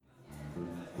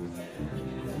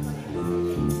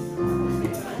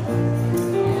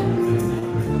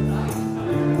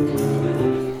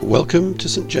Welcome to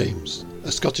St James,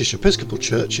 a Scottish Episcopal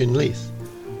church in Leith.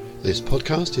 This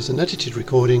podcast is an edited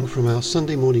recording from our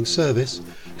Sunday morning service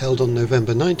held on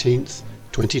November 19th,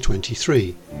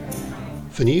 2023.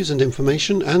 For news and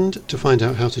information and to find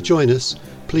out how to join us,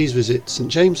 please visit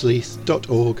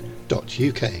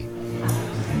stjamesleith.org.uk.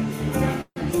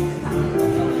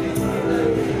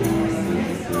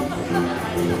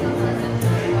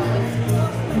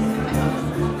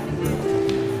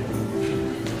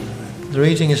 The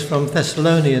reading is from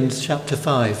Thessalonians chapter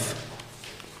 5.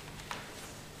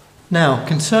 Now,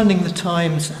 concerning the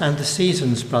times and the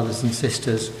seasons, brothers and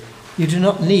sisters, you do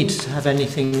not need to have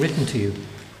anything written to you,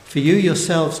 for you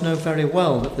yourselves know very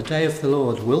well that the day of the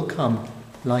Lord will come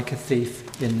like a thief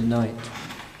in the night.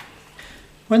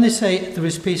 When they say there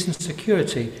is peace and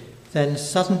security, then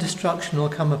sudden destruction will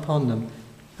come upon them,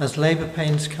 as labour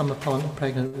pains come upon a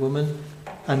pregnant woman,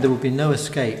 and there will be no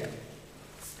escape.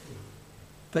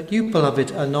 But you,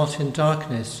 beloved, are not in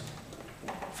darkness,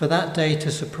 for that day to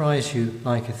surprise you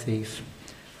like a thief.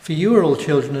 For you are all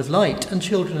children of light and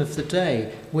children of the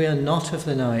day. We are not of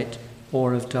the night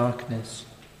or of darkness.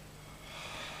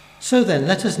 So then,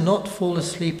 let us not fall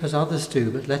asleep as others do,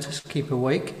 but let us keep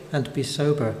awake and be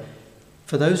sober.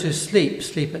 For those who sleep,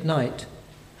 sleep at night,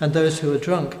 and those who are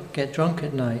drunk, get drunk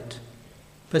at night.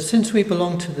 But since we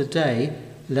belong to the day,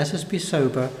 let us be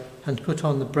sober and put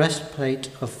on the breastplate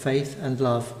of faith and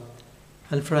love,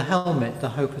 and for a helmet the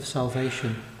hope of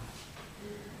salvation.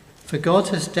 For God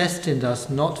has destined us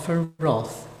not for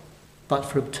wrath, but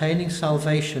for obtaining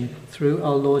salvation through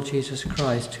our Lord Jesus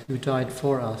Christ, who died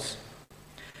for us,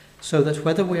 so that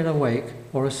whether we are awake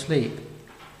or asleep,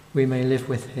 we may live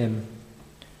with him.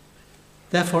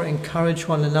 Therefore encourage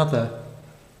one another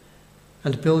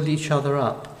and build each other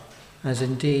up, as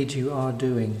indeed you are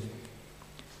doing.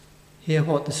 Hear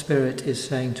what the Spirit is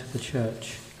saying to the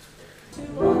church. To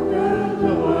open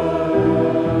the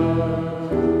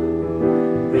word,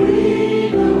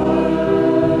 read the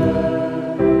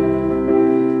word,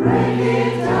 break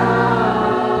it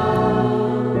down,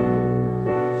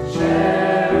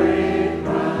 share it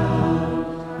round.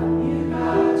 You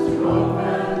got to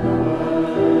open the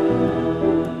word,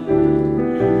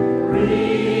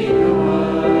 read the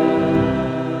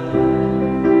word,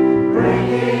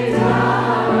 break it down.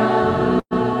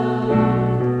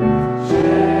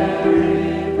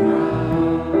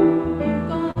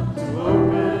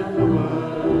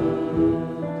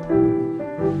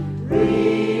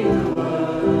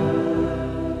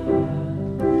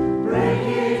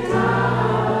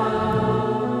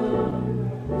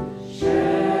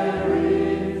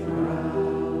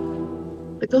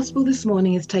 The Gospel this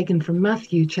morning is taken from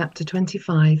Matthew chapter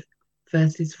 25,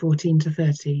 verses 14 to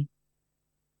 30.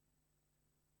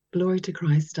 Glory to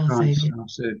Christ, our Saviour.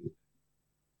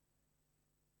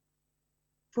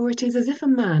 For it is as if a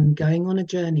man going on a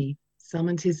journey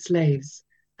summoned his slaves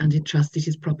and entrusted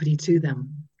his property to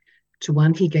them. To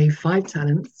one he gave 5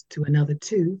 talents, to another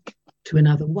 2, to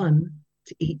another 1,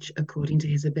 to each according to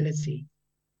his ability.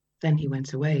 Then he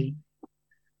went away.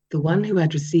 The one who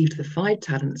had received the 5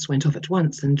 talents went off at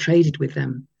once and traded with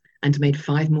them and made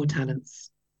 5 more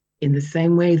talents. In the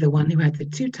same way, the one who had the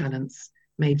 2 talents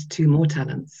made 2 more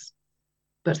talents.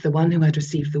 But the one who had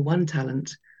received the 1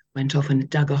 talent went off and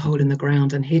dug a hole in the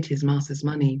ground and hid his master's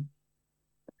money.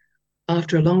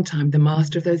 After a long time, the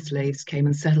master of those slaves came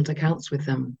and settled accounts with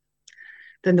them.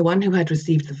 Then the one who had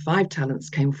received the 5 talents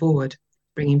came forward,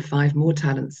 bringing 5 more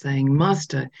talents, saying,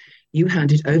 Master, you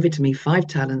handed over to me 5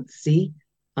 talents. See,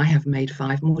 I have made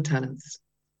 5 more talents.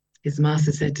 His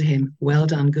master said to him, Well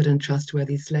done, good and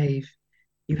trustworthy slave.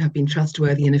 You have been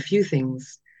trustworthy in a few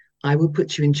things. I will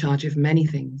put you in charge of many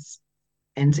things.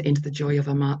 Enter into the joy of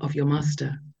your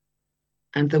master.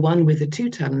 And the one with the 2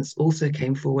 talents also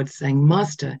came forward, saying,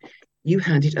 Master, you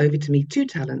handed over to me 2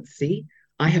 talents. See,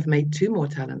 I have made 2 more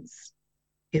talents.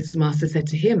 His master said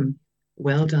to him,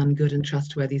 Well done, good and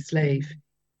trustworthy slave.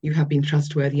 You have been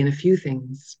trustworthy in a few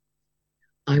things.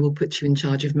 I will put you in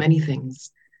charge of many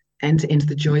things. Enter into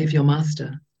the joy of your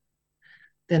master.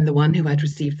 Then the one who had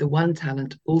received the 1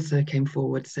 talent also came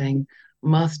forward, saying,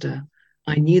 Master,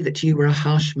 I knew that you were a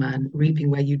harsh man,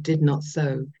 reaping where you did not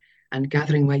sow, and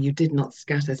gathering where you did not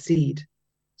scatter seed.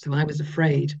 So I was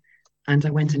afraid, and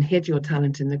I went and hid your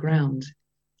talent in the ground.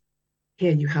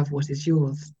 Here you have what is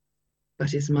yours. But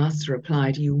his master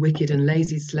replied, You wicked and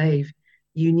lazy slave,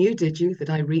 you knew, did you, that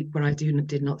I reap where I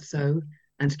did not sow,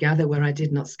 and gather where I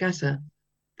did not scatter?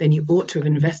 Then you ought to have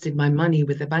invested my money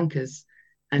with the bankers,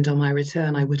 and on my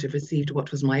return I would have received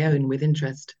what was my own with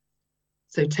interest.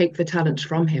 So take the talent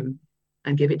from him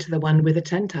and give it to the one with the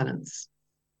 10 talents.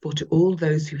 For to all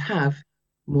those who have,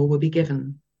 more will be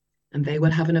given, and they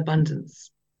will have an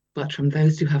abundance. But from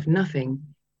those who have nothing,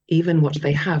 even what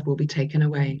they have will be taken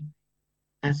away.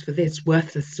 As for this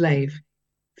worthless slave,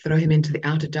 throw him into the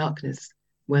outer darkness,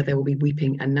 where there will be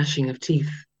weeping and gnashing of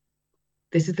teeth.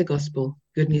 This is the gospel,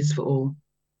 good news for all.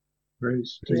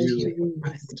 Praise to Praise to you, you,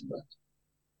 Christ.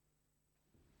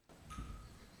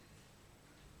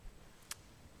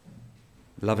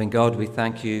 Loving God, we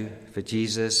thank you for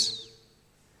Jesus.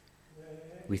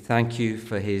 We thank you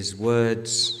for his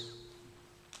words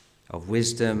of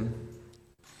wisdom,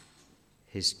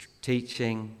 his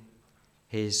teaching,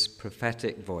 his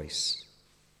prophetic voice.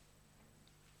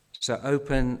 So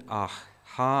open our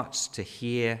hearts to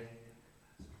hear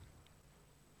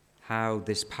how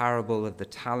this parable of the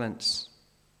talents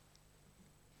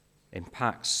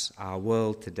impacts our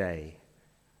world today,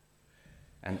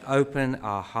 and open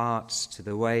our hearts to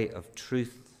the way of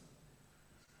truth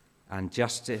and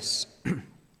justice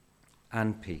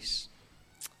and peace.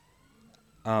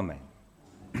 Amen.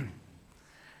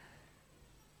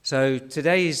 So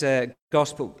today's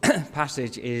gospel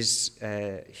passage is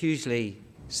hugely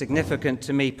significant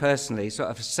to me personally, sort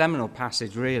of a seminal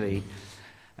passage really,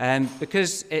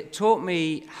 because it taught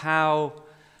me how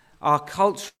our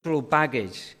cultural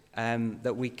baggage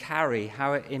that we carry,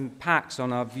 how it impacts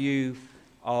on our view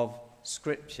of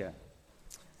Scripture,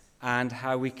 and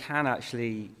how we can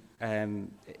actually,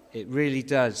 it really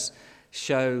does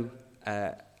show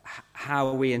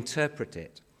how we interpret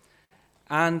it.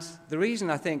 And the reason,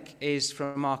 I think, is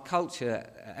from our culture,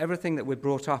 everything that we're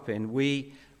brought up in,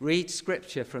 we read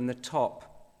Scripture from the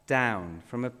top down,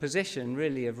 from a position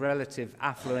really of relative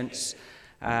affluence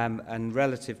and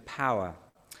relative power.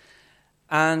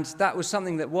 And that was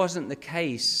something that wasn't the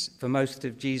case for most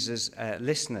of Jesus'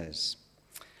 listeners.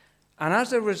 And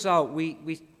as a result,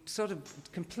 we sort of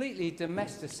completely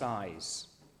domesticize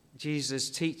Jesus'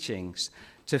 teachings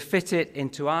to fit it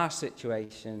into our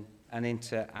situation and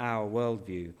into our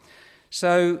worldview.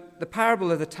 So the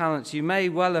parable of the talents, you may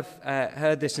well have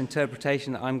heard this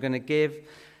interpretation that I'm going to give.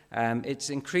 It's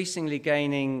increasingly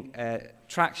gaining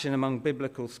traction among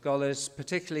biblical scholars,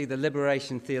 particularly the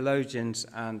liberation theologians,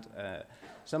 and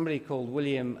somebody called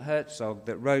William Herzog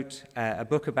that wrote a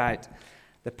book about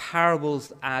the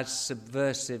parables as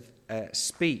subversive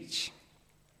speech.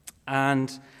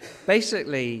 And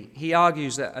basically, he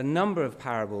argues that a number of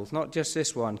parables, not just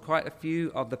this one, quite a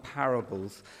few of the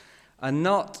parables, are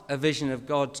not a vision of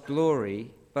God's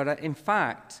glory, but in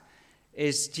fact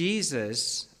is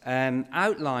Jesus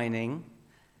outlining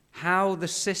how the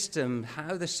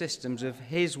systems of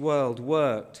his world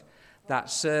worked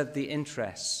that served the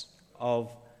interests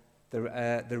of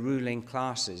the ruling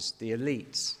classes, the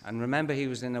elites. And remember, he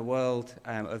was in a world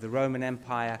of the Roman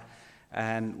Empire,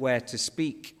 where to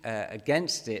speak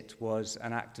against it was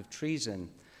an act of treason,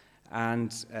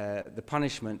 and the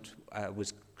punishment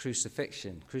was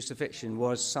crucifixion. Crucifixion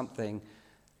was something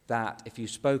that if you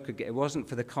spoke, it wasn't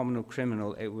for the common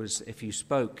criminal, it was if you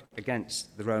spoke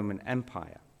against the Roman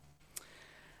Empire.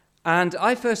 And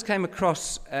I first came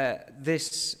across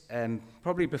this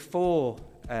probably before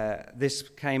this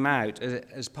came out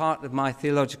as part of my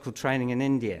theological training in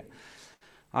India.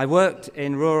 I worked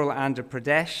in rural Andhra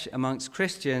Pradesh amongst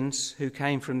Christians who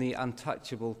came from the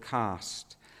untouchable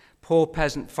caste, poor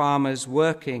peasant farmers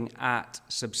working at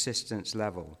subsistence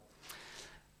level.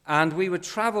 And we would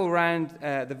travel around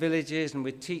the villages and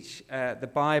we'd teach the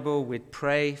Bible, we'd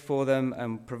pray for them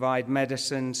and provide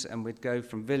medicines, and we'd go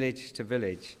from village to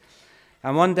village.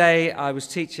 And one day I was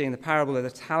teaching the parable of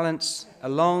the talents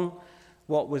along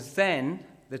what was then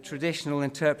the traditional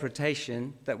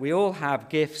interpretation that we all have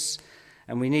gifts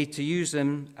and we need to use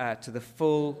them to the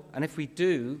full, and if we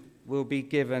do, we'll be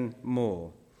given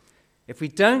more. If we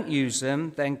don't use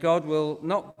them, then God will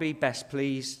not be best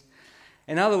pleased.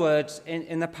 In other words,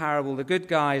 in the parable, the good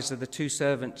guys are the two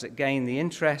servants that gain the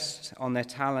interest on their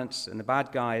talents, and the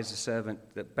bad guy is the servant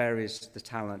that buries the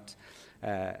talent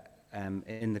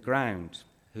in the ground,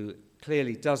 who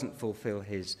clearly doesn't fulfill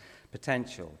his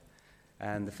potential.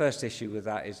 And the first issue with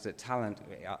that is that talent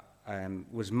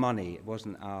was money, it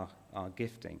wasn't our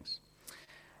giftings.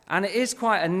 And it is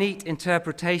quite a neat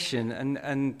interpretation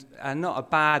and not a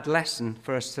bad lesson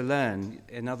for us to learn.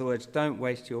 In other words, don't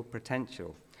waste your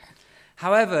potential.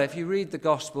 However, if you read the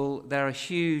gospel, there are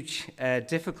huge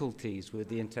difficulties with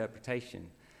the interpretation,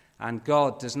 and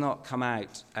God does not come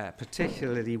out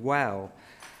particularly well.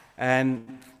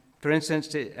 For instance,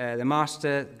 the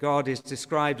master, God, is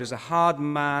described as a hard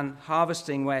man,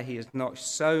 harvesting where he has not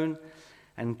sown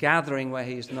and gathering where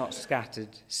he has not scattered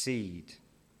seed.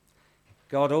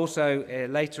 God also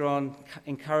later on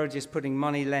encourages putting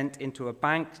money lent into a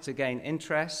bank to gain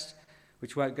interest,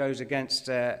 which goes against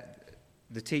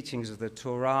the teachings of the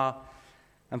Torah.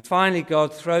 And finally,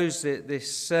 God throws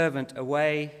this servant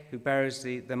away who buries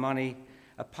the money,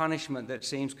 a punishment that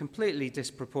seems completely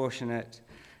disproportionate.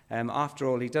 After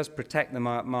all, he does protect the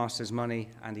master's money,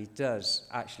 and he does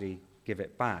actually give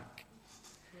it back.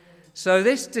 So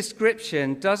this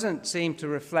description doesn't seem to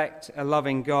reflect a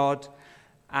loving God,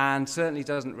 and certainly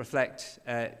doesn't reflect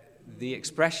the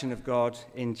expression of God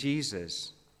in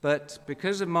Jesus. But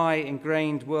because of my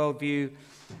ingrained worldview,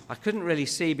 I couldn't really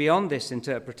see beyond this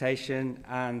interpretation,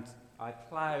 and I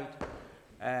ploughed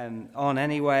on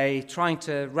anyway, trying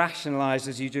to rationalise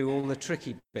as you do all the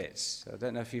tricky bits. I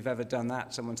don't know if you've ever done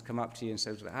that. Someone's come up to you and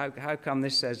says, how come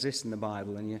this says this in the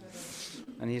Bible? And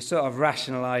you sort of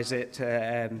rationalise it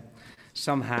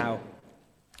somehow.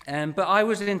 But I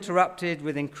was interrupted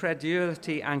with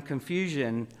incredulity and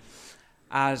confusion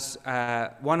as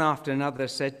one after another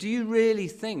said, "Do you really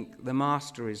think the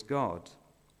master is God?"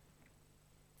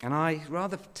 And I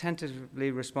rather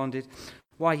tentatively responded,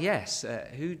 "Why, yes.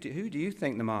 Who do you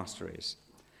think the master is?"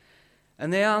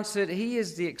 And they answered, "He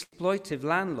is the exploitive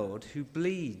landlord who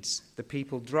bleeds the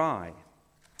people dry."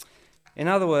 In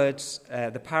other words,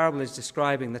 the parable is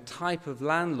describing the type of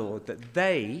landlord that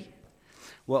they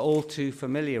were all too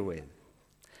familiar with.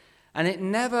 And it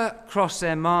never crossed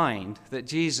their mind that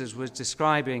Jesus was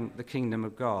describing the kingdom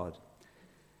of God.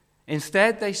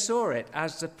 Instead, they saw it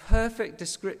as the perfect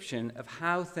description of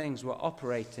how things were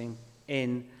operating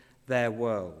in their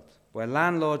world, where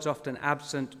landlords, often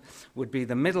absent, would be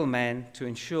the middlemen to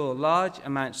ensure large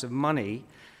amounts of money,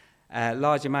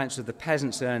 large amounts of the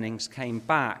peasants' earnings came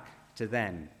back to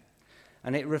them.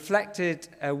 And it reflected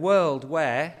a world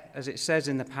where, as it says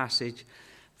in the passage,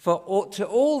 to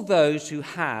all those who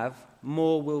have,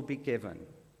 more will be given,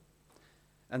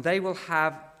 and they will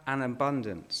have an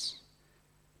abundance.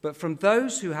 But from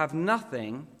those who have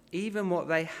nothing, even what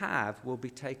they have will be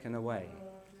taken away.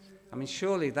 I mean,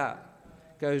 surely that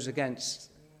goes against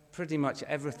pretty much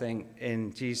everything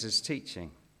in Jesus'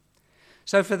 teaching.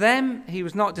 So for them, he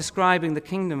was not describing the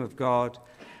kingdom of God,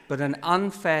 but an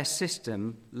unfair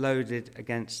system loaded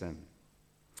against them.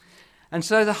 And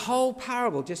so the whole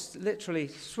parable just literally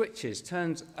switches,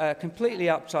 turns completely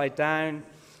upside down,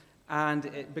 and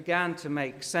it began to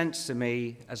make sense to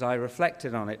me as I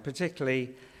reflected on it,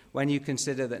 particularly when you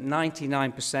consider that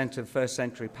 99% of first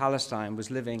century Palestine was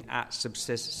living at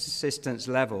subsistence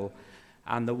level,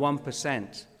 and the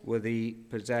 1%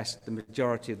 possessed the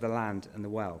majority of the land and the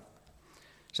wealth.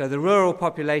 So the rural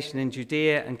population in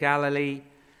Judea and Galilee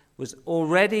was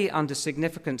already under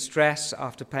significant stress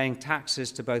after paying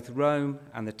taxes to both Rome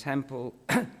and the temple,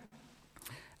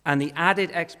 and the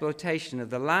added exploitation of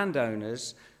the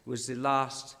landowners was the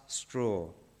last straw.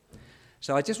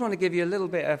 So I just want to give you a little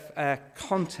bit of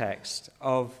context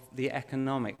of the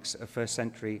economics of first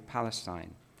century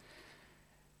Palestine.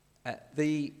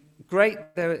 There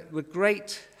were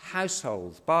great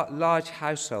households, large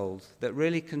households that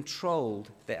really controlled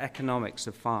the economics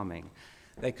of farming.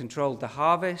 They controlled the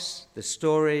harvest, the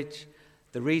storage,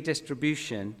 the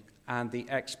redistribution, and the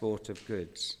export of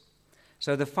goods.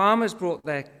 So the farmers brought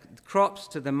their crops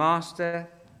to the master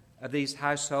of these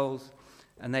households,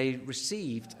 and they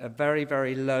received a very,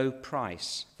 very low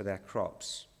price for their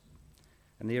crops.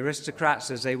 And the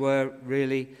aristocrats, as they were,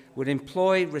 really would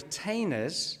employ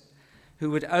retainers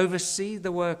who would oversee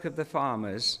the work of the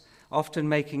farmers, often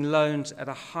making loans at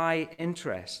a high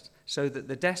interest so that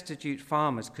the destitute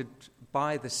farmers could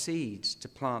buy the seeds to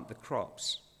plant the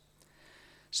crops.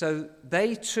 So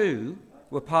they too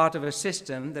were part of a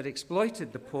system that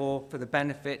exploited the poor for the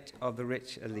benefit of the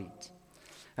rich elite.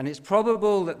 And it's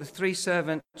probable that the three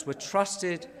servants were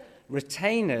trusted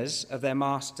retainers of their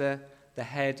master, the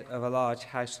head of a large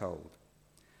household.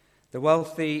 The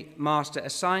wealthy master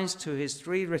assigns to his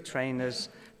three retainers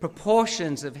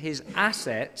proportions of his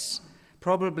assets,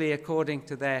 probably according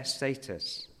to their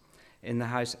status in the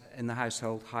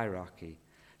household hierarchy,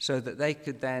 so that they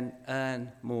could then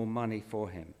earn more money for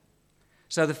him.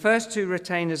 So the first two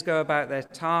retainers go about their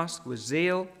task with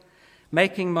zeal,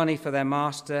 making money for their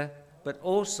master, but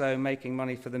also making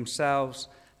money for themselves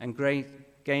and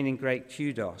gaining great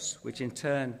kudos, which in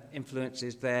turn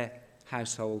influences their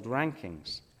household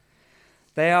rankings.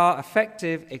 They are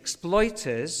effective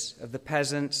exploiters of the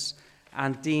peasants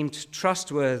and deemed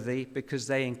trustworthy because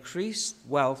they increase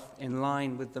wealth in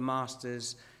line with the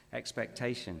master's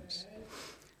expectations.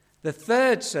 The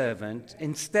third servant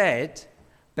instead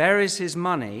buries his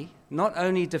money, not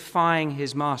only defying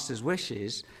his master's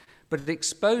wishes, but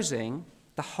exposing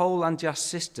the whole unjust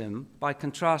system by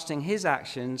contrasting his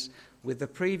actions with the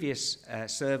previous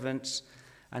servants.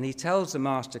 And he tells the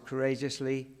master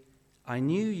courageously, "I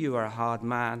knew you were a hard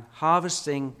man,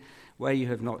 harvesting where you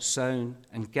have not sown,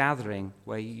 and gathering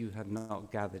where you have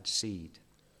not gathered seed.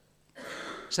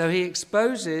 So he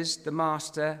exposes the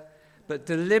master, but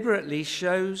deliberately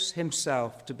shows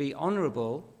himself to be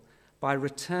honourable by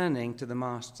returning to the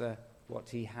master what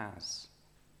he has.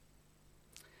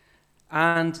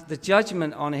 And the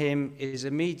judgment on him is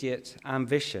immediate and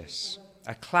vicious,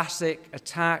 a classic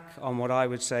attack on what I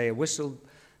would say a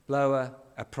whistleblower,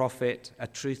 a prophet, a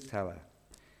truth-teller.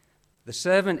 The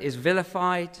servant is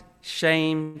vilified,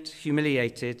 shamed,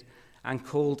 humiliated, and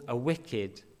called a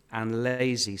wicked and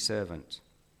lazy servant.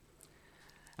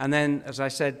 And then, as I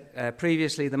said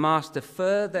previously, the master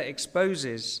further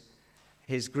exposes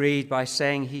his greed by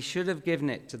saying he should have given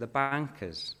it to the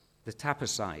bankers, the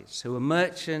tapasites, who were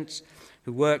merchants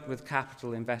who worked with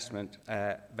capital investment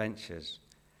ventures.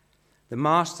 The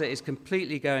master is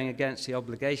completely going against the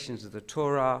obligations of the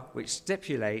Torah, which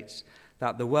stipulates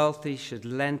that the wealthy should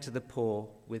lend to the poor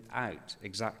without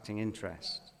exacting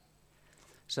interest.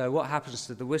 So what happens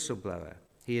to the whistleblower?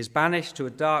 He is banished to a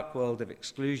dark world of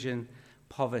exclusion,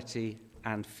 poverty,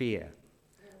 and fear.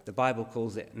 The Bible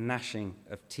calls it gnashing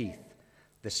of teeth,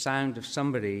 the sound of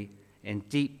somebody in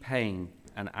deep pain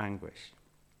and anguish.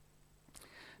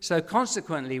 So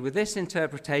consequently, with this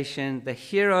interpretation, the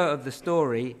hero of the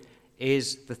story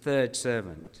is the third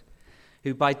servant,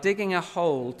 who by digging a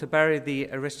hole to bury the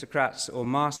aristocrat's or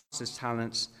master's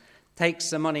talents, takes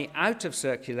the money out of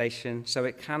circulation so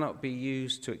it cannot be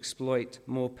used to exploit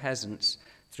more peasants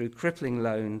through crippling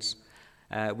loans,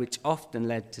 which often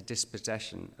led to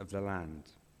dispossession of the land.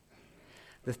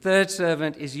 The third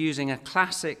servant is using a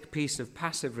classic piece of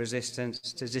passive resistance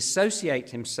to dissociate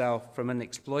himself from an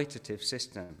exploitative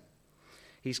system.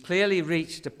 He's clearly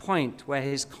reached a point where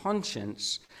his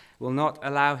conscience will not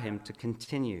allow him to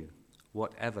continue,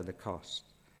 whatever the cost.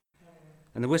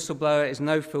 And the whistleblower is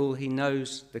no fool. He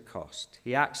knows the cost.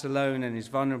 He acts alone and is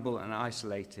vulnerable and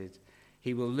isolated.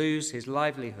 He will lose his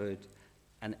livelihood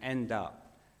and end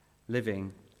up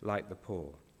living like the poor.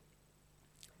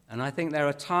 And I think there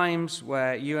are times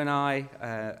where you and I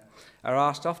are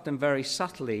asked, often very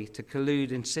subtly, to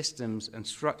collude in systems and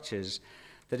structures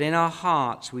that in our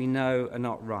hearts we know are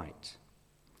not right.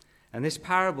 And this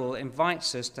parable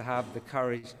invites us to have the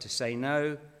courage to say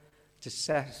no, to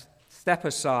step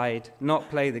aside, not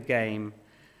play the game,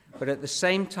 but at the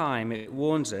same time it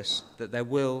warns us that there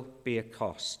will be a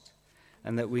cost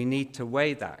and that we need to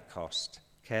weigh that cost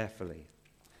carefully.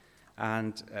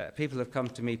 And people have come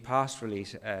to me pastorally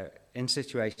in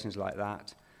situations like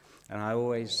that, and I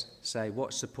always say,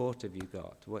 what support have you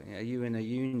got? Are you in a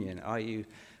union? Are you?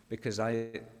 Because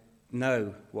I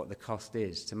know what the cost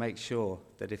is, to make sure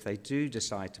that if they do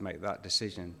decide to make that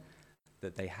decision,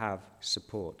 that they have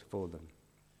support for them.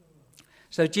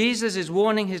 So Jesus is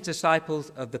warning his disciples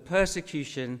of the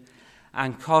persecution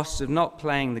and costs of not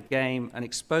playing the game and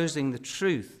exposing the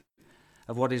truth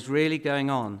of what is really going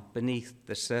on beneath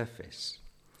the surface.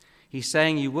 He's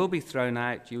saying you will be thrown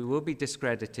out, you will be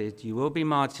discredited, you will be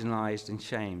marginalized and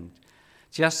shamed,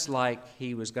 just like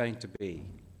he was going to be.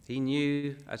 He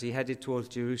knew as he headed towards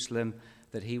Jerusalem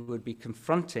that he would be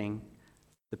confronting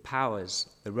the powers,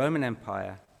 the Roman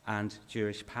Empire and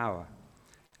Jewish power,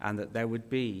 and that there would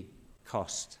be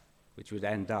cost, which would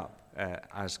end up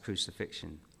as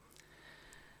crucifixion.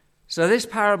 So this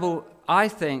parable, I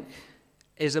think,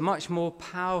 is a much more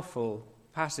powerful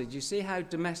passage. You see how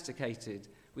domesticated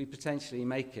we potentially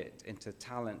make it into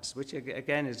talents, which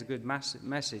again is a good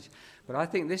message. But I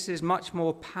think this is much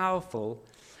more powerful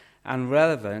and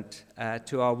relevant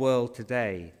to our world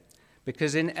today.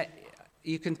 Because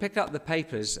you can pick up the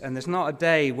papers and there's not a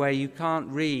day where you can't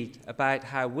read about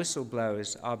how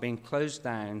whistleblowers are being closed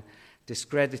down,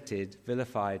 discredited,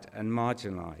 vilified and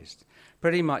marginalized.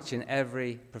 Pretty much in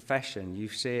every profession. You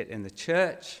see it in the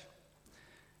church,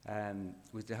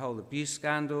 with the whole abuse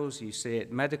scandals. You see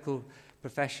it medical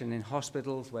profession in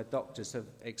hospitals where doctors have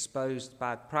exposed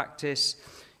bad practice.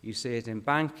 You see it in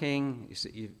banking.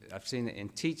 I've seen it in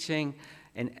teaching.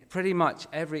 In pretty much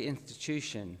every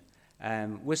institution,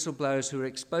 whistleblowers who are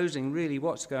exposing really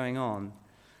what's going on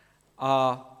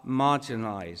are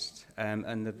marginalized.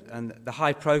 And the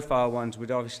high-profile ones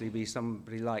would obviously be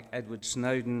somebody like Edward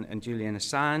Snowden and Julian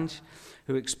Assange,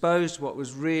 who exposed what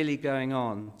was really going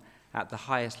on at the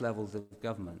highest levels of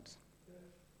government.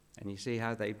 And you see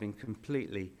how they've been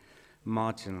completely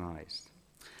marginalized.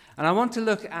 And I want to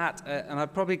look at, and I'll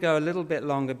probably go a little bit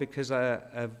longer because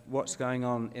of what's going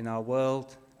on in our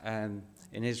world, in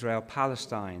Israel,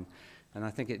 Palestine, and I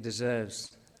think it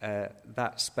deserves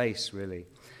that space, really.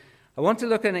 I want to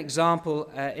look at an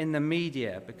example in the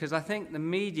media, because I think the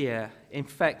media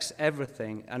infects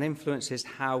everything and influences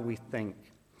how we think.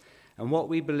 and what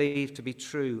we believe to be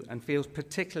true and feels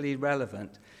particularly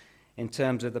relevant in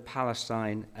terms of the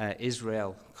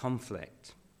Palestine-Israel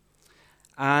conflict.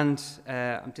 And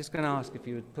I'm just going to ask if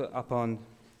you would put up on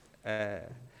the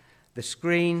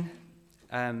screen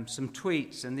some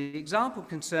tweets. And the example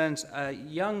concerns a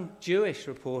young Jewish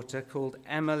reporter called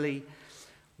Emily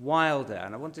Wilder.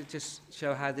 And I want to just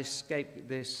show how this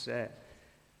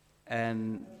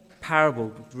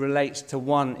parable relates to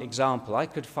one example. I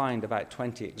could find about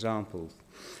 20 examples.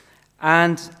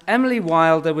 And Emily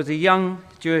Wilder was a young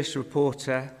Jewish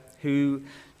reporter who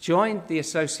joined the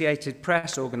Associated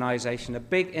Press organization, a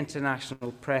big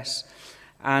international press,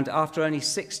 and after only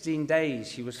 16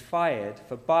 days she was fired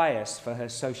for bias for her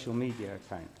social media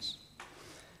accounts.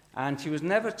 And she was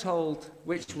never told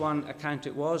which one account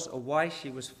it was or why she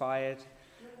was fired.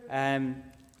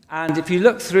 And if you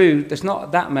look through, there's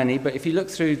not that many, but if you look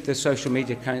through the social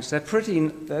media accounts,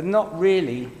 they're not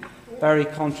really very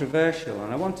controversial.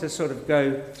 And I want to sort of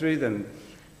go through them,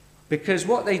 because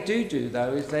what they do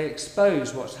though is they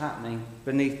expose what's happening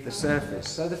beneath the surface.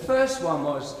 So the first one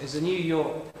is a New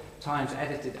York Times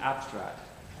edited abstract.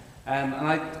 And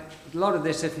a lot of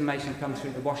this information comes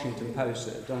through the Washington Post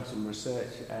that have done some research,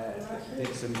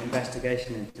 did some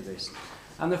investigation into this.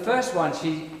 And the first one,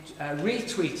 she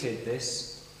retweeted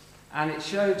this, and it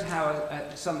showed how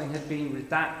something had been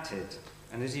redacted.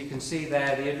 And as you can see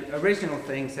there, the original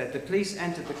thing said, the police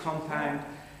entered the compound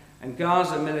and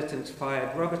Gaza militants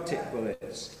fired rubber tip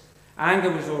bullets.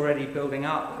 Anger was already building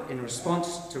up in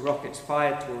response to rockets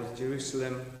fired towards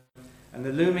Jerusalem and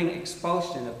the looming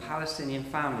expulsion of Palestinian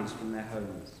families from their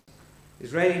homes.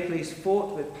 Israeli police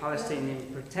fought with Palestinian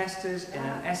protesters in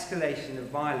an escalation of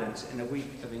violence in a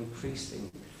week of increasing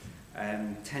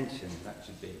tension, that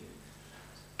should be.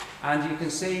 And you can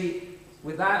see,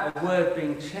 without a word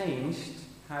being changed,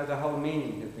 how the whole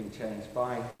meaning has been changed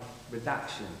by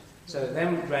redaction. So it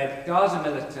then read, Gaza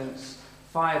militants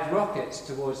fired rockets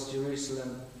towards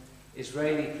Jerusalem.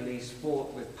 Israeli police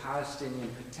fought with Palestinian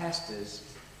protesters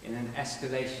in an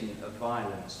escalation of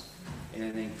violence, in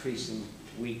an increasing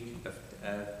week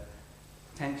of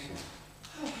tension.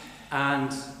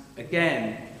 And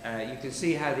again, you can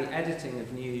see how the editing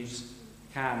of news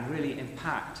can really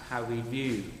impact how we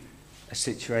view a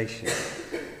situation.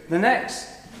 The next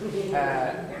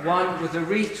one was a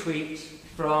retweet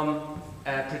from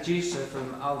a producer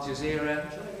from Al Jazeera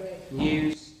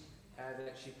News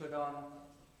that she put on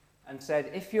and said,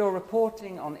 if your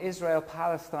reporting on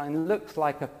Israel-Palestine looks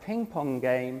like a ping-pong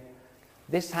game,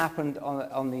 this happened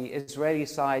on the Israeli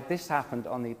side, this happened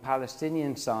on the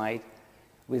Palestinian side,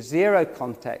 with zero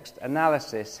context,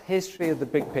 analysis, history of the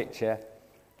big picture,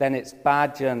 then it's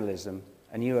bad journalism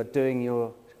and you are doing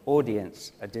your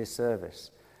audience a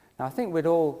disservice. Now, I think we'd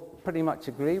all pretty much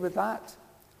agree with that,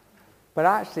 but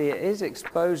actually it is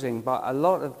exposing by a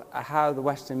lot of how the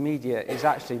Western media is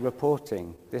actually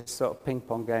reporting this sort of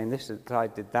ping-pong game. This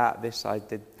side did that, this side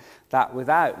did that,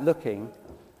 without looking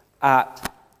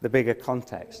at the bigger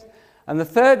context. And the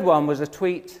third one was a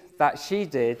tweet that she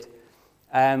did,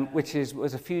 which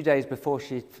was a few days before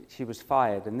she was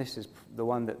fired, and this is the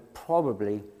one that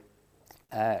probably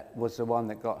was the one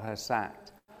that got her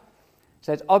sacked. It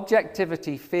said,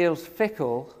 objectivity feels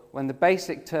fickle when the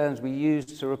basic terms we use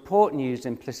to report news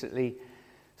implicitly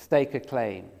stake a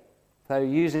claim. So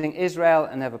using Israel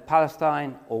and never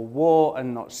Palestine, or war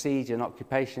and not siege and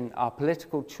occupation are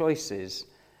political choices,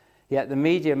 yet the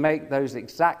media make those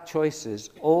exact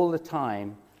choices all the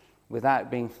time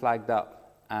without being flagged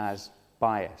up as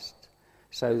biased.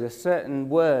 So there's certain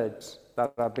words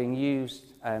that are being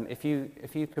used. If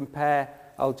you compare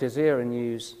Al Jazeera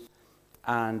news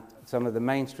and some of the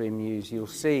mainstream news, you'll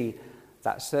see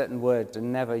that certain words are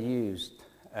never used,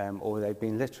 or they've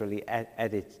been literally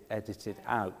edited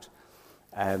out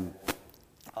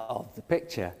of the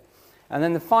picture. And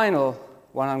then the final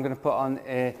one I'm going to put on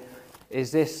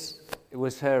is this. It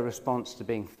was her response to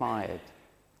being fired.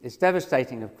 It's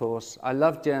devastating, of course. I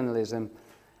love journalism,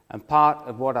 and part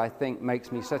of what I think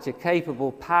makes me such a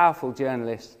capable, powerful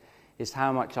journalist is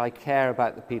how much I care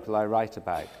about the people I write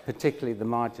about, particularly the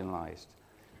marginalised.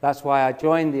 That's why I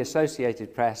joined the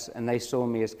Associated Press, and they saw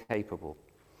me as capable.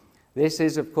 This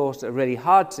is, of course, a really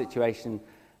hard situation,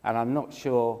 and I'm not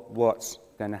sure what's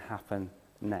going to happen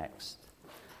next.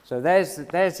 So there's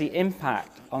the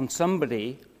impact on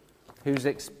somebody who's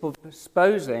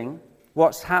exposing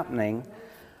what's happening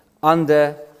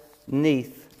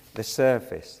underneath the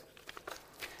surface.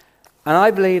 And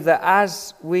I believe that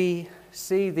as we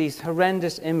see these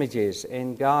horrendous images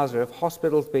in Gaza of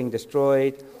hospitals being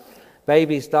destroyed,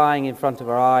 babies dying in front of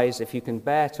our eyes, if you can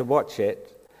bear to watch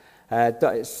it,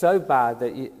 It's so bad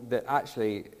that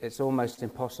actually it's almost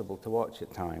impossible to watch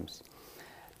at times.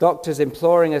 Doctors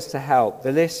imploring us to help.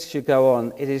 The list should go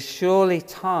on. It is surely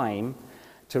time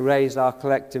to raise our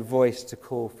collective voice to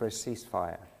call for a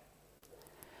ceasefire.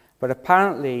 But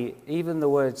apparently, even the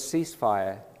word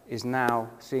ceasefire is now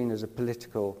seen as a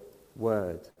political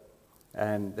word.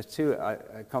 The two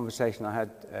a conversation I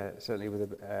had certainly with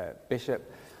a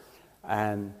bishop,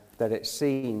 that it's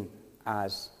seen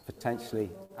as potentially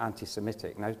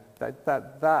anti-Semitic. Now,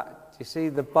 that you see,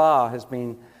 the bar has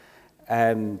been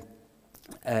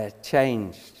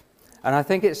changed. And I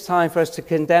think it's time for us to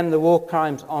condemn the war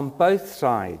crimes on both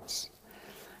sides,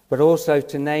 but also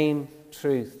to name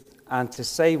truth and to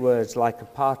say words like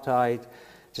apartheid,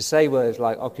 to say words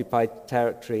like occupied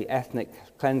territory, ethnic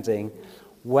cleansing,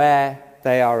 where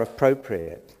they are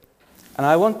appropriate. And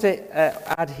I want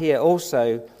to add here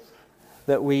also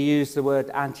that we use the word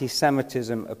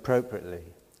anti-Semitism appropriately.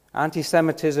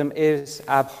 Anti-Semitism is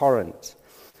abhorrent,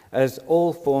 as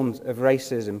all forms of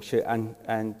racism should,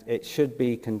 and it should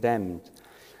be condemned.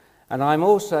 And I'm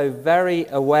also very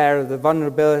aware of the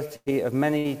vulnerability of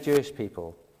many Jewish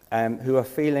people who are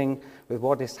feeling, with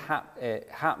what is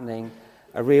happening,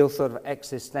 a real sort of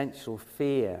existential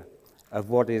fear of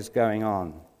what is going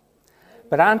on.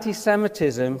 But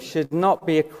anti-Semitism should not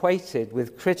be equated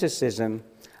with criticism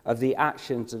of the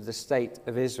actions of the state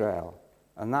of Israel.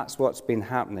 And that's what's been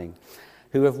happening,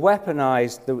 who have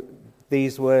weaponized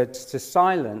these words to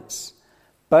silence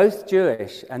both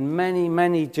Jewish and many,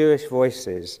 many Jewish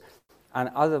voices and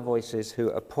other voices who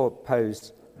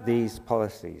oppose these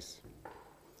policies.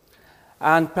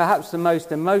 And perhaps the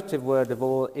most emotive word of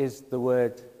all is the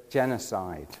word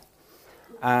genocide.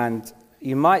 And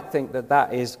you might think that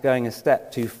that is going a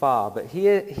step too far, but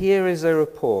here is a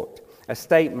report, a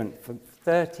statement from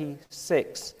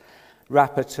 36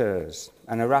 rapporteurs.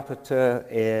 And a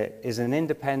rapporteur is an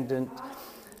independent,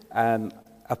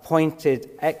 appointed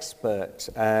expert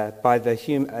by the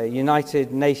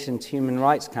United Nations Human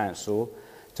Rights Council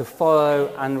to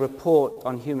follow and report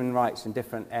on human rights in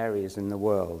different areas in the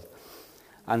world.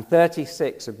 And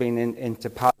 36 have been into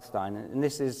Palestine, and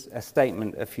this is a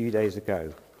statement a few days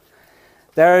ago.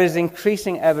 There is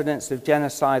increasing evidence of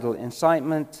genocidal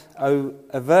incitement,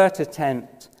 overt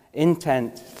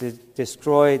intent to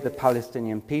destroy the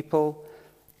Palestinian people,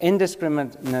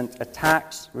 indiscriminate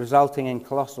attacks resulting in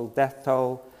colossal death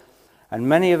toll, and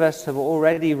many of us have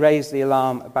already raised the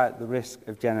alarm about the risk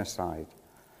of genocide.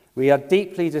 We are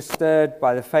deeply disturbed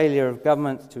by the failure of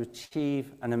governments to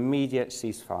achieve an immediate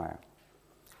ceasefire.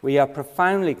 We are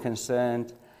profoundly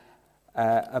concerned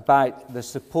about the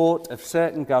support of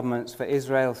certain governments for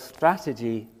Israel's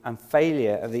strategy and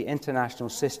failure of the international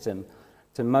system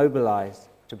to mobilize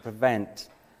to prevent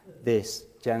this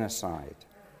genocide.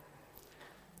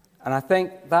 And I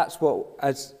think that's what,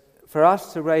 for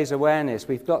us to raise awareness,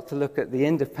 we've got to look at the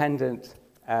independent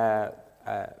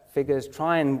figures,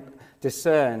 try and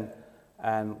discern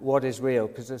what is real,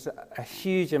 because there's a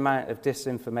huge amount of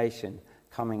disinformation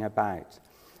coming about.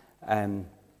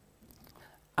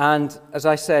 And as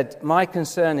I said, my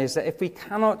concern is that if we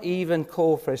cannot even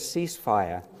call for a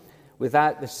ceasefire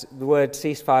without the word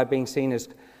ceasefire being seen as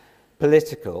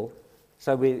political,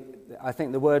 so I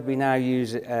think the word we now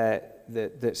use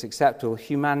that's acceptable,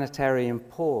 humanitarian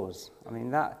pause. I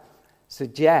mean, that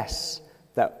suggests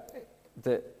that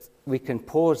we can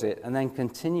pause it and then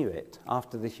continue it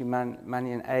after the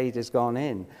humanitarian aid has gone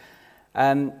in.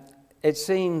 It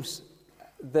seems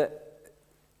that,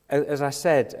 as I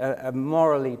said, a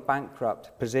morally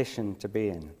bankrupt position to be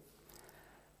in.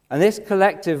 And this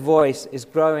collective voice is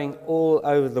growing all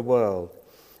over the world,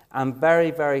 and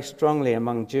very, very strongly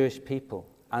among Jewish people.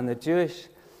 And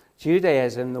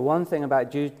Judaism, the one thing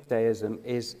about Judaism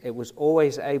is it was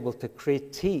always able to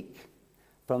critique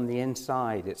from the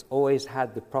inside. It's always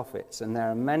had the prophets, and there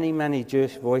are many, many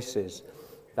Jewish voices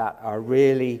that are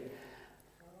really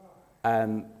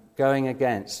going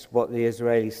against what the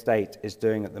Israeli state is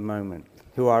doing at the moment,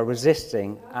 who are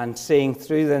resisting and seeing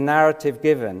through the narrative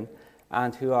given,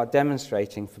 and who are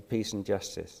demonstrating for peace and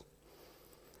justice.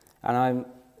 And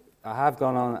I have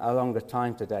gone on a longer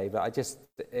time today, but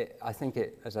I think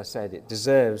it, as I said, it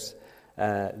deserves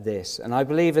this. And I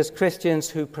believe as Christians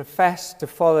who profess to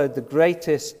follow the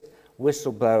greatest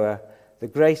whistleblower, the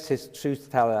greatest truth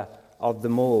teller of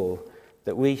them all,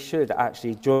 that we should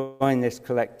actually join this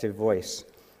collective voice,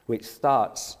 which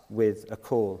starts with a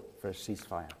call for a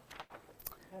ceasefire.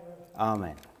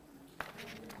 Amen.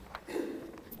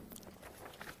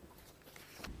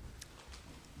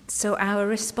 So our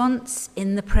response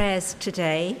in the prayers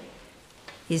today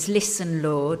is "Listen,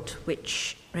 Lord,"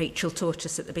 which Rachel taught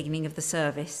us at the beginning of the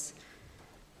service.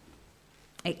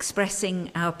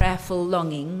 expressing our prayerful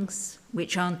longings,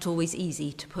 which aren't always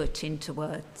easy to put into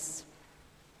words.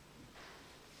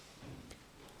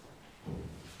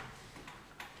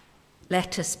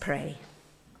 Let us pray.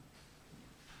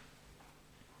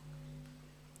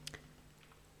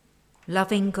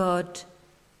 Loving God,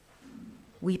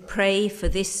 we pray for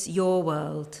this your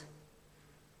world,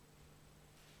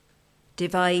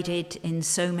 divided in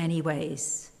so many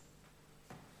ways.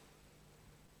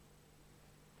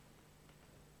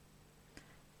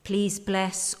 Please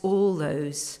bless all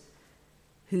those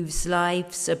whose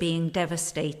lives are being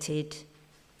devastated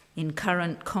in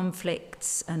current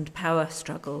conflicts and power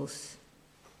struggles.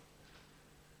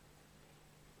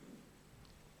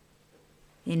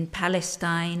 In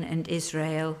Palestine and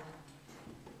Israel,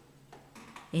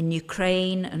 in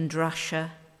Ukraine and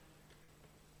Russia,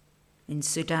 in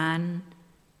Sudan,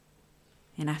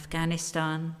 in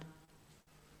Afghanistan.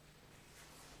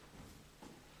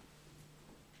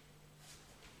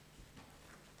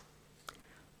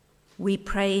 We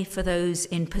pray for those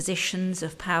in positions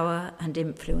of power and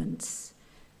influence,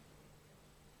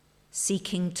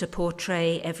 seeking to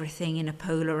portray everything in a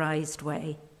polarized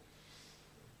way,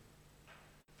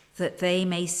 that they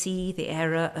may see the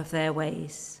error of their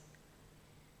ways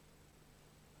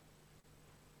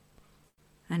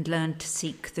and learn to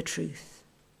seek the truth.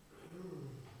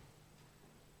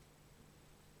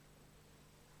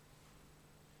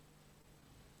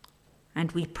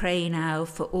 And we pray now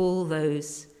for all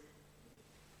those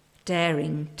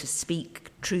daring to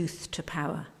speak truth to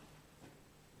power.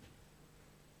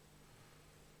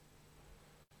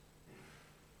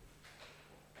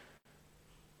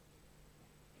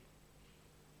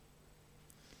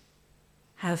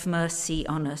 Have mercy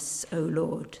on us, O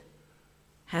Lord.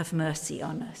 Have mercy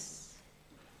on us.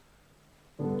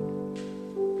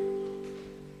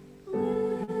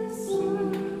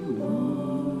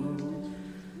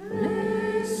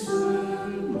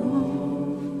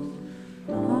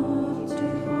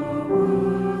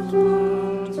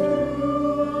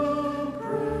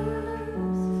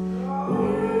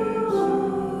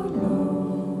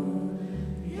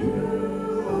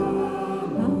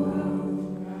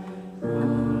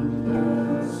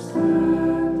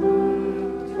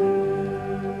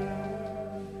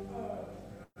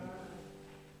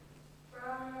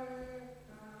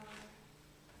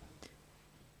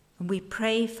 We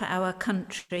pray for our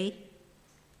country,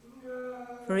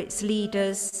 for its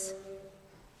leaders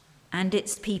and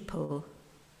its people,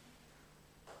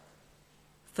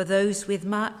 for those with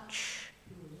much,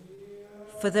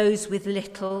 for those with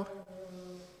little,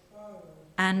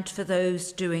 and for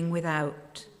those doing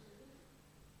without.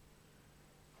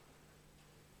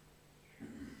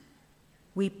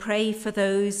 We pray for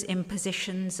those in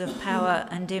positions of power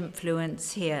and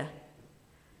influence here,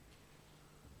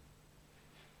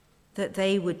 that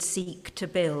they would seek to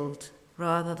build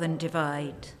rather than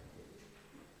divide,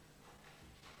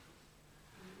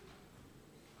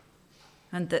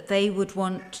 and that they would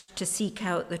want to seek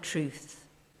out the truth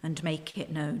and make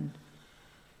it known.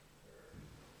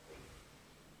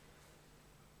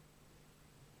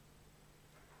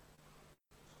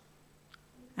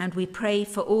 And we pray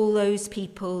for all those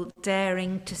people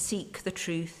daring to seek the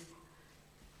truth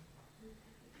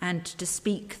and to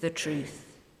speak the truth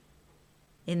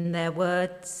in their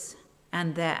words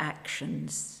and their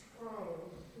actions.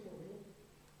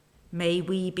 May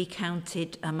we be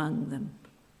counted among them.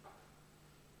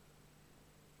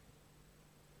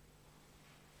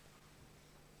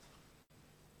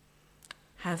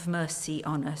 Have mercy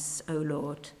on us, O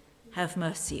Lord. Have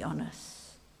mercy on us.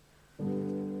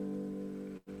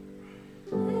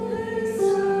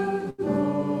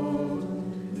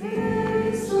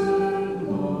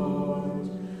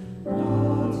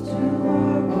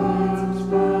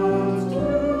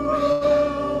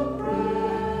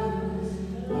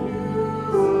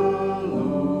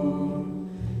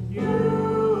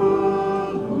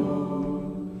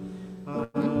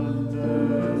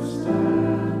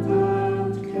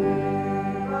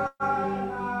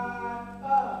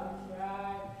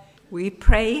 We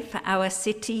pray for our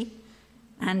city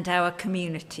and our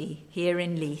community here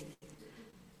in Leith,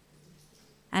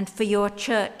 and for your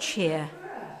church here,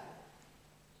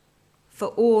 for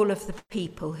all of the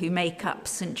people who make up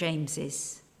St.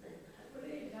 James's.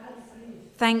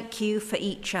 Thank you for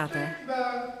each other.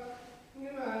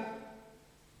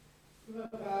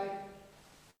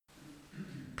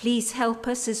 Please help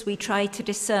us as we try to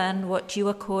discern what you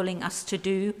are calling us to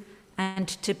do and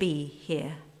to be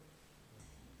here.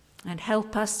 And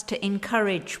help us to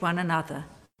encourage one another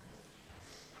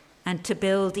and to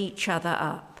build each other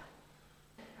up.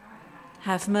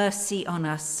 Have mercy on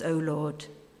us, O Lord.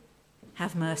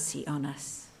 have mercy on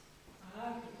us.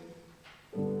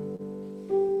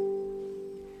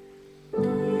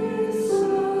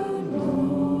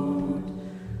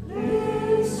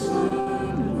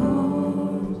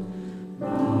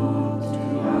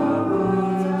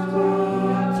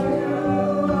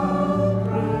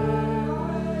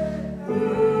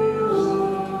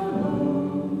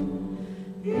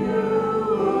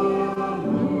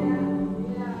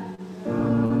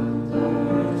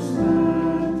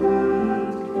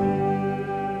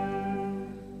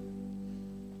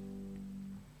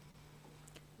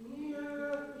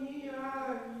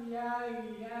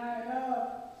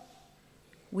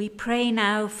 We pray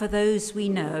now for those we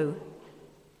know,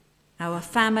 our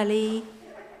family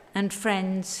and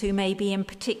friends who may be in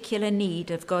particular need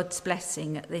of God's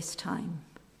blessing at this time.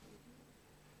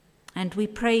 And we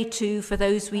pray too for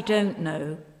those we don't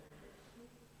know,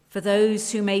 for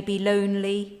those who may be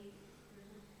lonely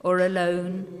or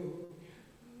alone,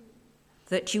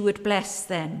 that you would bless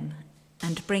them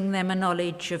and bring them a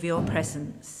knowledge of your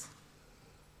presence.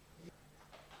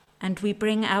 And we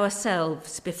bring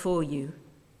ourselves before you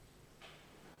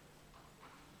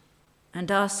and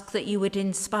ask that you would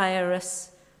inspire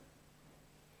us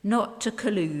not to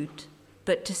collude,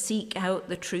 but to seek out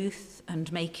the truth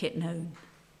and make it known,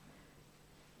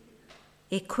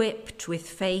 equipped with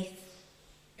faith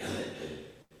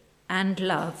and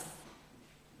love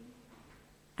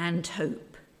and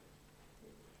hope.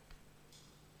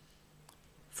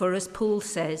 For as Paul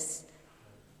says,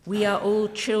 we are all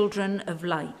children of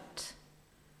light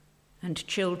and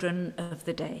children of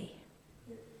the day.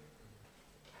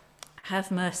 Have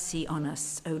mercy on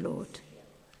us, O Lord.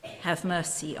 Have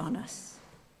mercy on us.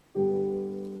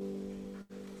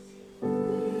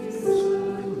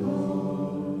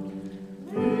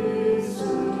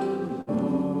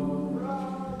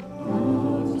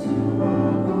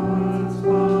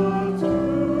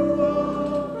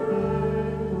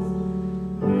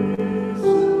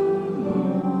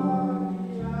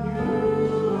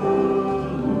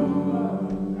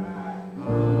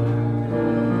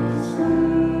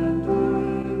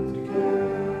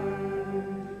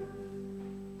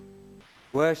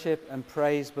 Worship and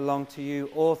praise belong to you,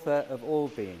 author of all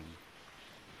being.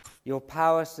 Your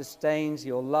power sustains,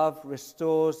 your love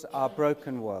restores our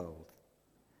broken world.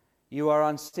 You are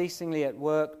unceasingly at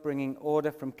work, bringing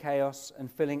order from chaos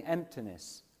and filling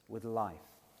emptiness with life.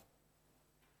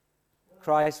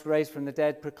 Christ, raised from the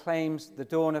dead, proclaims the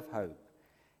dawn of hope.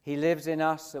 He lives in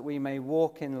us that we may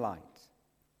walk in light.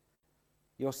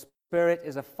 Your Spirit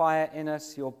is a fire in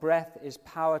us. Your breath is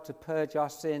power to purge our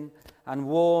sin and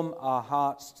warm our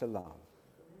hearts to love.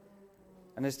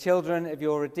 And as children of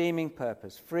your redeeming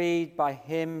purpose, freed by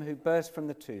him who burst from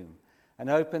the tomb and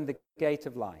opened the gate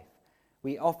of life,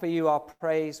 we offer you our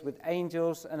praise with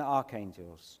angels and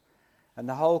archangels and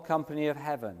the whole company of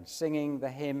heaven, singing the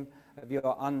hymn of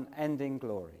your unending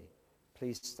glory.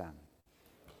 Please stand.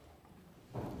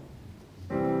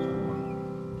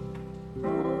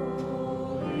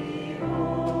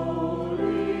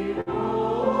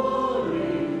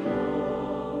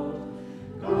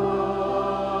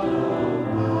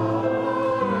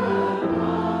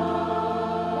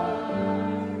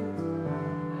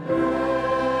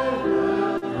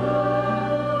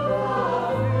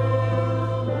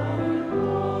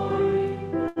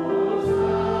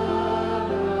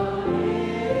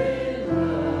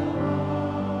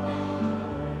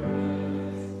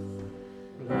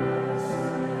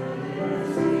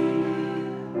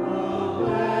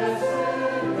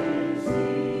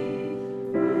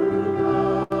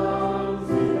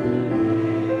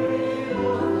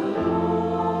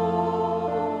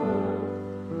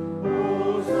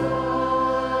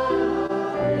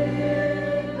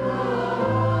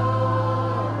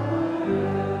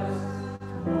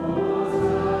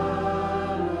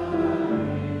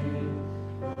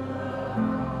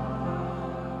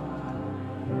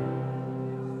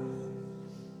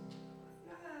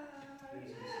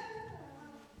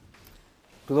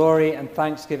 Glory and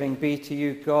thanksgiving be to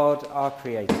you, God, our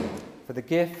Creator, for the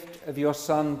gift of your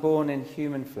Son born in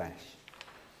human flesh.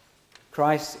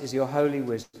 Christ is your holy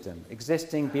wisdom,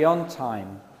 existing beyond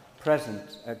time,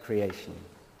 present at creation.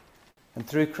 And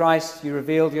through Christ you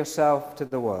revealed yourself to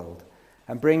the world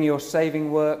and bring your saving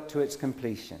work to its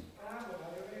completion.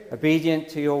 Obedient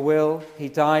to your will, he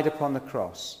died upon the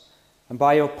cross, and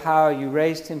by your power you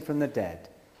raised him from the dead.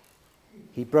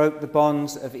 He broke the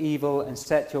bonds of evil and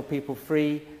set your people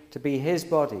free to be his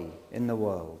body in the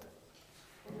world.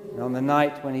 And on the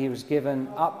night when he was given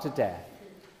up to death,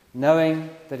 knowing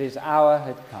that his hour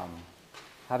had come,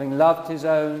 having loved his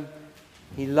own,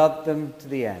 he loved them to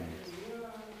the end.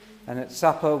 And at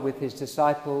supper with his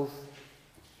disciples,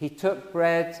 he took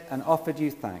bread and offered you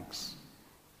thanks.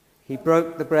 He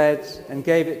broke the bread and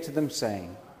gave it to them,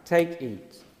 saying, "Take,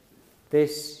 eat.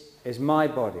 This is my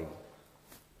body,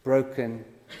 broken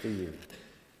for you."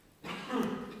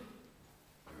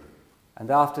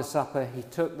 And after supper he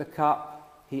took the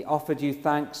cup, he offered you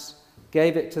thanks,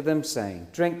 gave it to them, saying,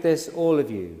 "Drink this, all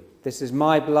of you. This is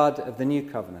my blood of the new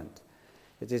covenant.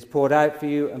 It is poured out for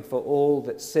you and for all,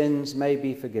 that sins may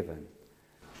be forgiven.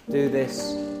 Do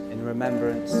this in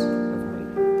remembrance of me."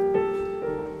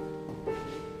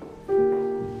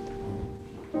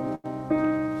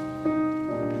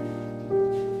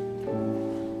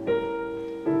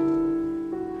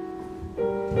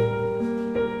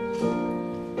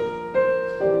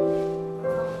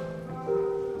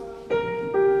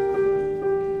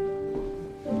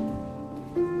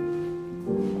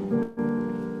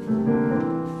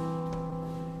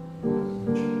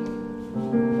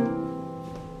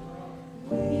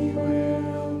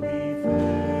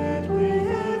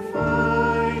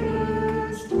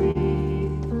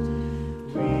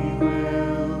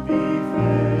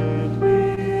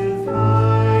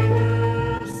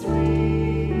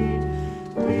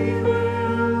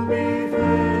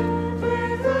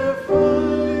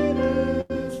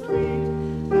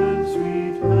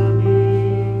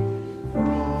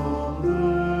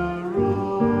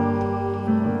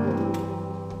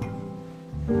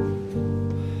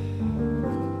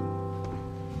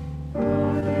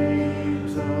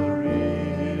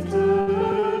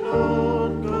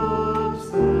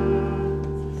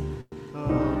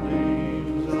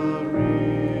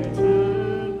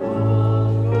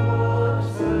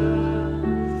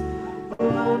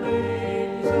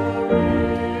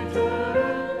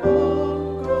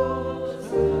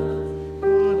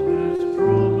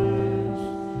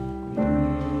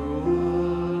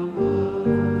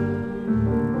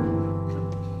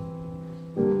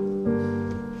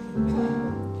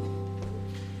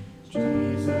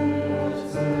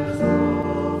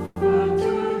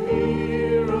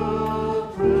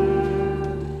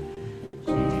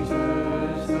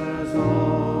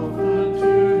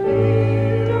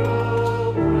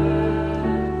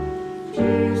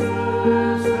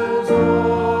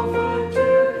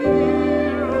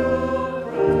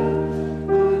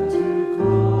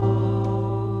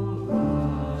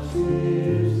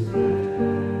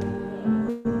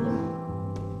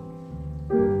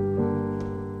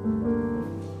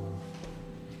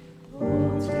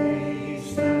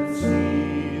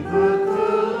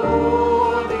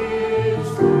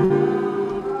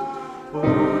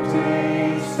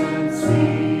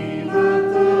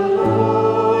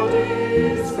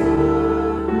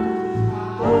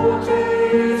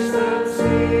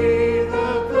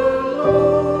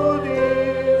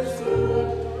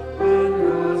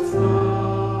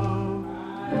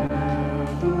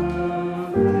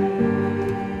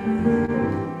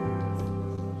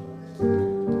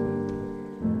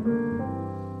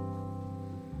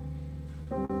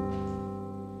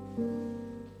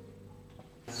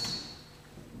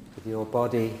 Your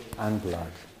body and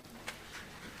blood,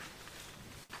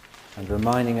 and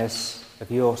reminding us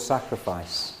of your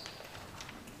sacrifice.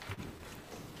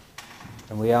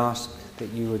 And we ask that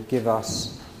you would give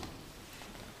us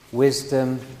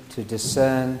wisdom to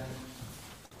discern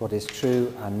what is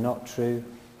true and not true,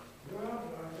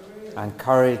 and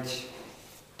courage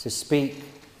to speak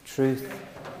truth,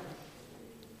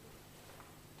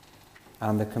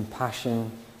 and the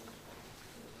compassion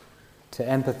to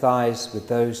empathise with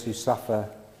those who suffer,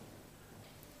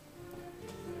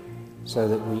 so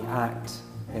that we act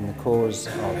in the cause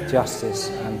of justice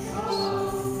and peace.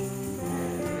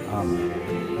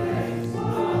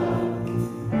 Amen.